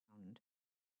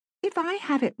if I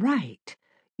have it right,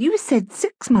 you said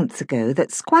 6 months ago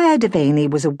that Squire Devaney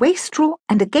was a wastrel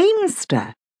and a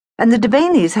gamester, and the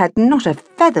Devaneys had not a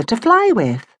feather to fly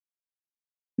with.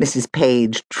 Mrs.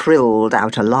 Page trilled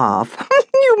out a laugh.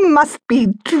 You must be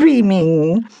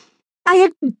dreaming.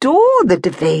 I adore the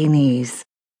Devaneys.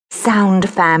 Sound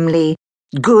family,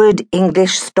 good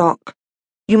English stock.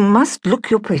 You must look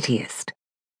your prettiest.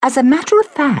 As a matter of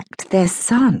fact, their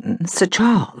son, Sir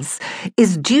Charles,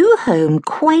 is due home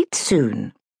quite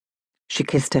soon. She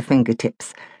kissed her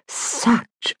fingertips.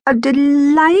 Such a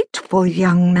delightful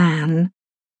young man.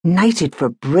 Knighted for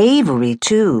bravery,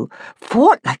 too.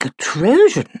 Fought like a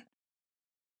Trojan.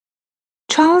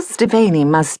 Charles Devaney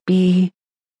must be,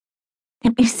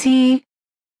 let me see,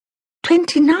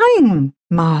 29,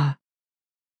 Ma.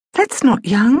 That's not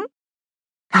young.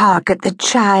 Hark at the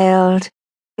child.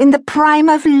 In the prime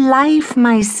of life,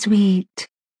 my sweet.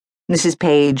 Mrs.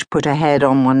 Page put her head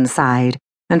on one side,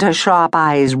 and her sharp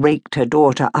eyes raked her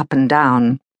daughter up and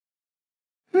down.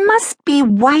 Must be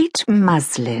white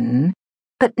muslin,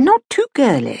 but not too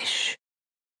girlish.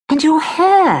 And your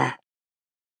hair.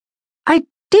 I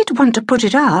did want to put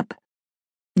it up.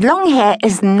 Long hair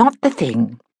is not the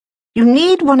thing. You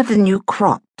need one of the new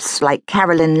crops, like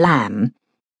Caroline Lamb.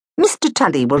 Mr.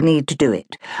 Tully will need to do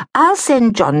it. I'll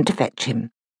send John to fetch him.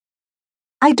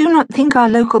 I do not think our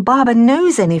local barber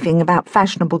knows anything about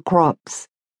fashionable crops.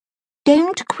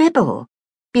 Don't quibble.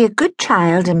 Be a good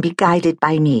child and be guided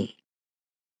by me.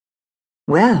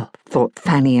 Well, thought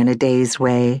Fanny in a dazed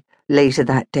way, later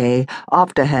that day,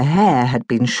 after her hair had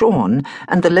been shorn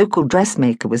and the local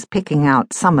dressmaker was picking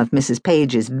out some of Mrs.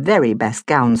 Page's very best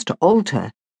gowns to alter,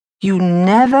 you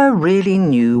never really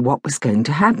knew what was going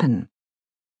to happen.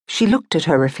 She looked at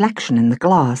her reflection in the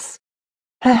glass.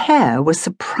 Her hair was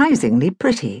surprisingly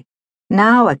pretty,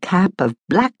 now a cap of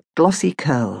black glossy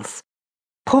curls.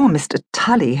 Poor Mr.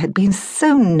 Tully had been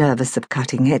so nervous of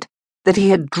cutting it that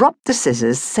he had dropped the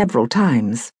scissors several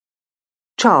times.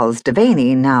 Charles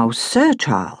Devaney, now Sir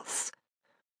Charles.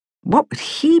 What would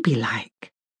he be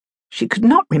like? She could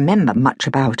not remember much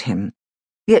about him,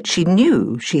 yet she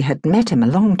knew she had met him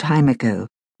a long time ago,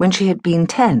 when she had been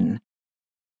 10.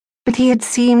 But he had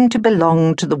seemed to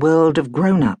belong to the world of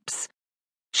grown-ups.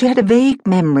 She had a vague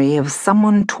memory of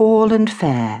someone tall and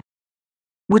fair.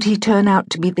 Would he turn out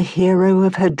to be the hero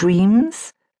of her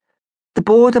dreams? The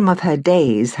boredom of her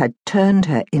days had turned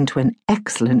her into an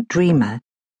excellent dreamer,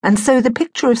 and so the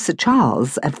picture of Sir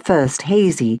Charles, at first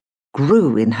hazy,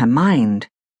 grew in her mind,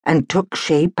 and took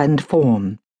shape and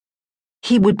form.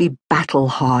 He would be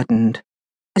battle-hardened,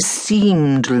 a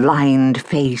seamed, lined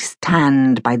face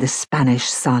tanned by the Spanish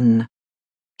sun.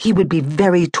 He would be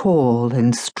very tall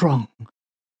and strong.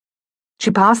 She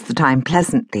passed the time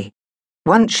pleasantly.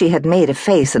 Once she had made a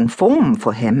face and form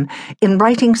for him in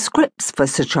writing scripts for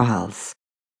Sir Charles.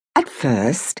 At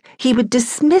first, he would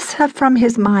dismiss her from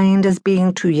his mind as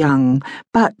being too young,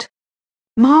 but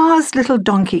Ma's little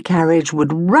donkey carriage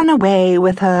would run away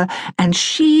with her, and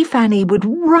she, Fanny, would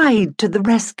ride to the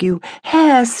rescue,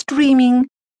 hair streaming.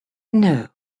 No.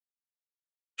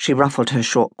 She ruffled her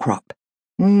short crop.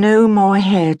 No more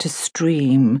hair to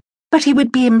stream, but he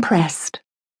would be impressed.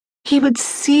 He would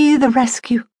see the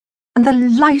rescue, and the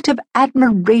light of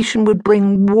admiration would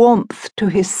bring warmth to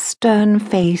his stern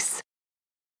face.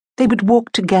 They would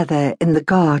walk together in the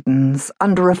gardens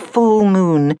under a full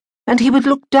moon, and he would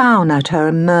look down at her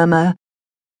and murmur,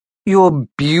 "Your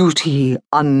beauty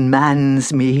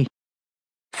unmans me."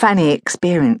 Fanny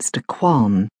experienced a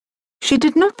qualm. She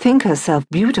did not think herself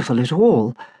beautiful at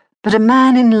all, but a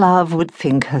man in love would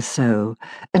think her so,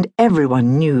 and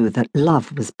everyone knew that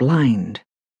love was blind.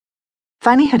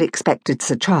 Fanny had expected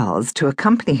Sir Charles to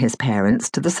accompany his parents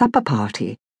to the supper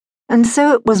party, and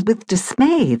so it was with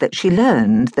dismay that she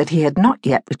learned that he had not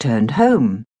yet returned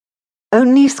home.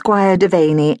 Only Squire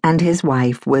Devaney and his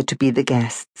wife were to be the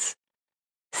guests.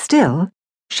 Still,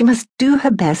 she must do her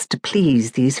best to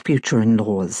please these future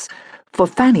in-laws, for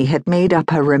Fanny had made up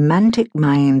her romantic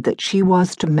mind that she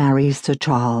was to marry Sir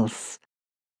Charles.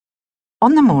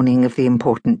 On the morning of the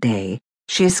important day,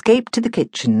 she escaped to the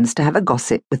kitchens to have a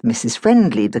gossip with Mrs.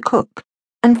 Friendly, the cook,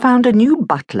 and found a new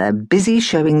butler busy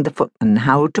showing the footman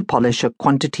how to polish a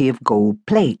quantity of gold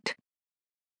plate.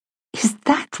 "Is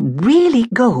that really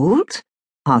gold?"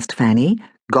 asked Fanny,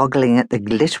 goggling at the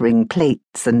glittering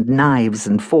plates and knives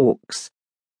and forks.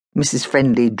 Mrs.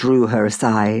 Friendly drew her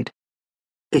aside.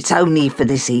 "It's only for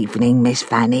this evening, Miss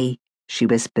Fanny," she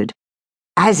whispered,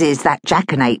 "as is that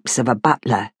jackanapes of a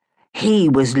butler. He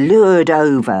was lured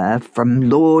over from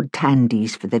Lord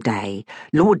Tandy's for the day.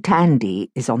 Lord Tandy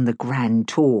is on the grand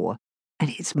tour, and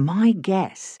it's my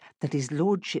guess that his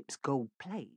lordship's gold plate